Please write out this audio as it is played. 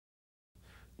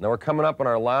Now we're coming up on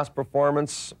our last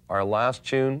performance, our last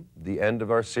tune, the end of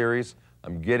our series.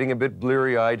 I'm getting a bit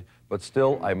bleary-eyed, but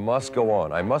still, I must go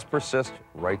on. I must persist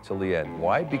right till the end.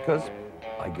 Why? Because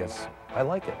I guess I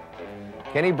like it.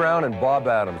 Kenny Brown and Bob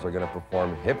Adams are going to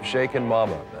perform Hip Shakin'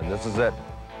 Mama, and this is it,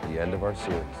 the end of our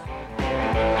series.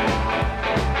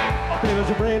 It was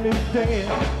a brand new day.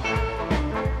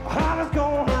 I was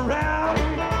going around.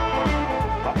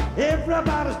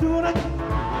 Everybody's doing it.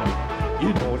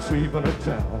 You know it's sweeping the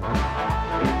town.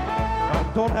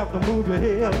 Don't have to move your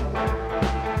head.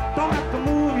 Don't have to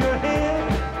move your head.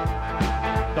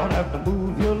 Don't have to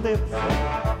move your lips.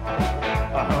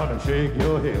 Honey, shake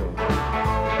your head.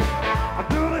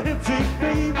 Do the hip shake,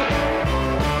 baby.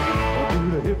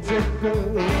 Do the hip shake, girl.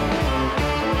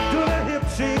 Do the hip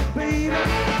shake, baby.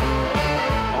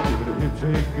 Do the hip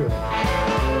shake, girl.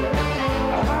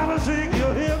 Honey, shake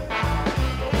your hip.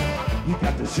 You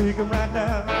got to shake 'em right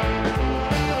now.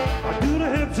 Do the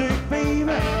hip shake,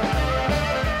 baby.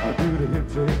 Do the hip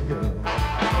shake, girl.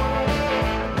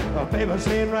 Baby,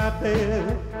 stand right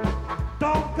there.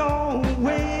 Don't go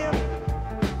away.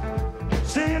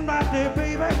 Stand right there,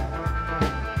 baby.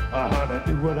 Honey,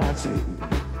 do what I say.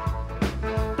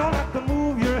 Don't have to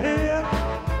move your head.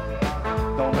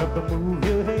 Don't have to move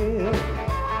your head.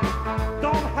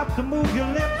 Don't have to move your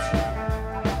lips.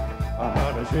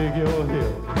 Honey, shake your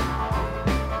head.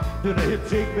 Do the hip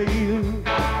shake, baby.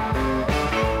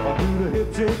 Do the hip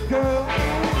shake, girl.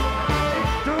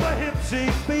 Do the hip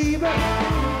shake, baby.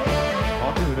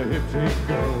 Do the hip shake,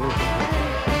 girl.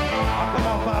 Come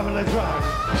on, Bobby, let's rock.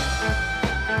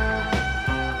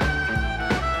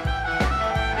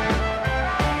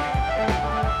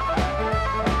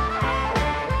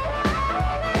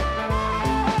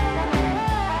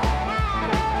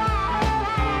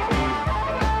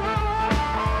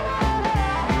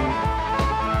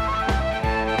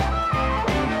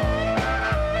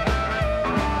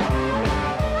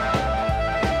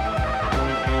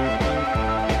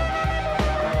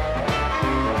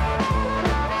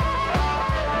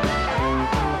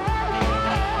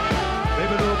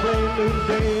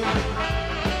 Day,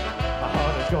 my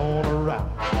heart is going around.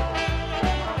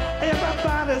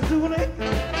 Everybody's doing it.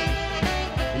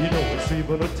 You know it's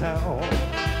sweeping the town.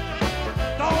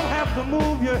 Don't have to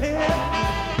move your head.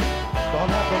 Don't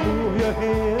have to move your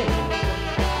head.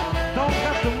 Don't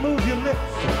have to move your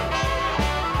lips.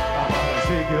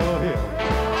 Shake your head.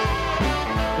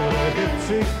 Do the hip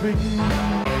shake, baby.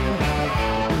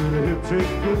 Do the hip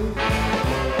shake, girl.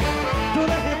 Do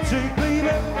the hip shake,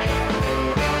 baby.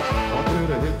 Do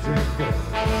the hip shake, girl.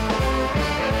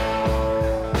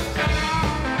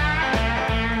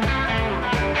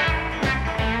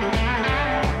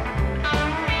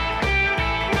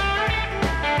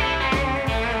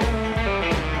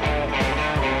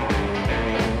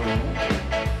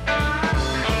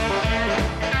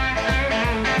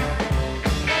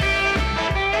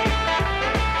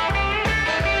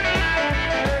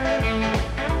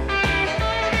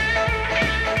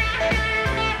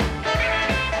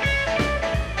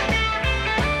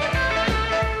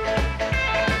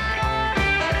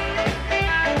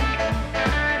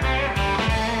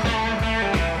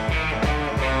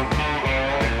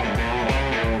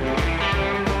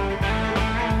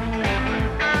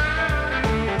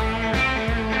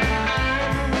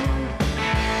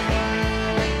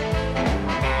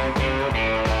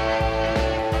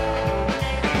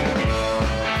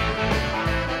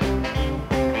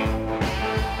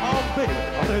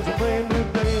 There's a brand new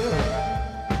day,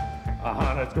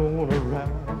 it's going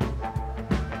around.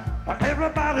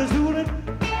 Everybody's doing it.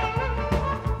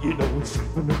 You know it's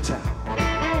sweeping the town.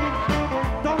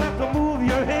 Don't have to move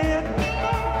your head.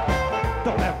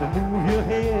 Don't have to move your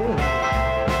head.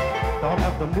 Don't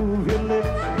have to move your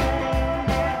lips.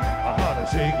 Honey,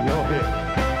 shake your head.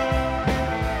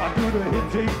 Do the hip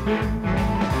shake, baby.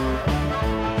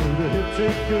 Do the hip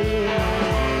shake, girl.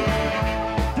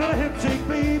 Do the hip shake,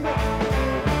 baby.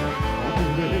 Do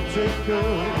the hip shake,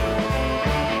 girl.